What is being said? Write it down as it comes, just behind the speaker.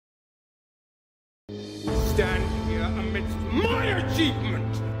stand here amidst my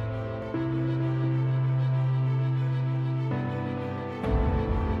achievement.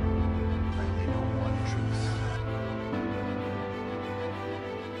 I only know one truth.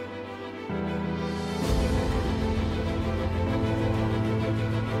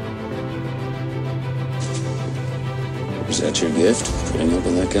 Was that your gift? Putting up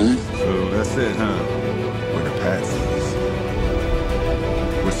with that guy? So that's it, huh? We're the patsies.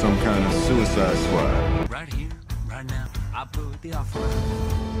 We're some kind of suicide squad. Right here, right now, I put the offer out.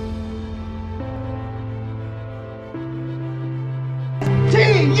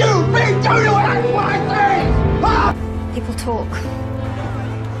 People talk.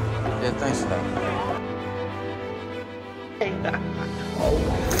 Yeah, thanks for that.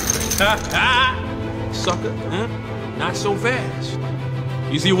 Sucker, huh? Not so fast.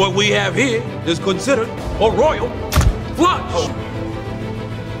 You see, what we have here is considered a royal flush.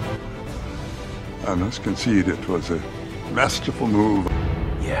 I must concede it was a masterful move.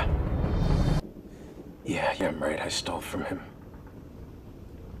 Yeah, I'm right. I stole from him.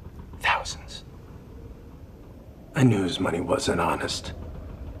 Thousands. I knew his money wasn't honest.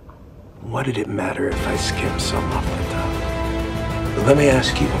 What did it matter if I skimmed some off the top? But let me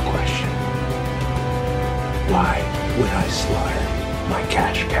ask you a question. Why would I slaughter my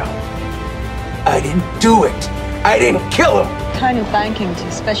cash cow? I didn't do it! I didn't kill him! Kind of banking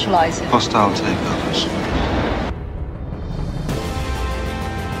to specialize in. Hostile takeovers.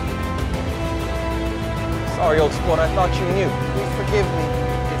 Sorry, old sport, I thought you knew. Please forgive me.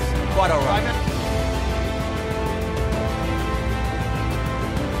 It's quite all right.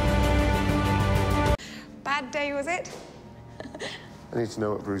 Bad day, was it? I need to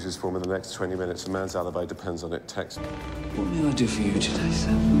know what Brutus is for in the next 20 minutes. A man's alibi depends on it. Text. What may I do for you today,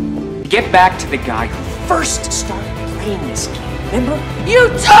 sir? Get back to the guy who first started playing this game, remember? You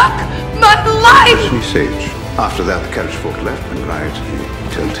took my life! Sweet sage. After that, the carriage fork left and right, a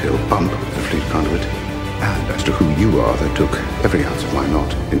telltale bump of the fleet conduit. And as to who you are, that took every ounce of my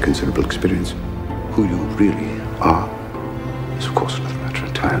not inconsiderable experience. Who you really are is, of course, another matter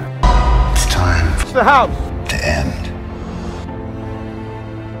of time. It's time. It's the house. To end.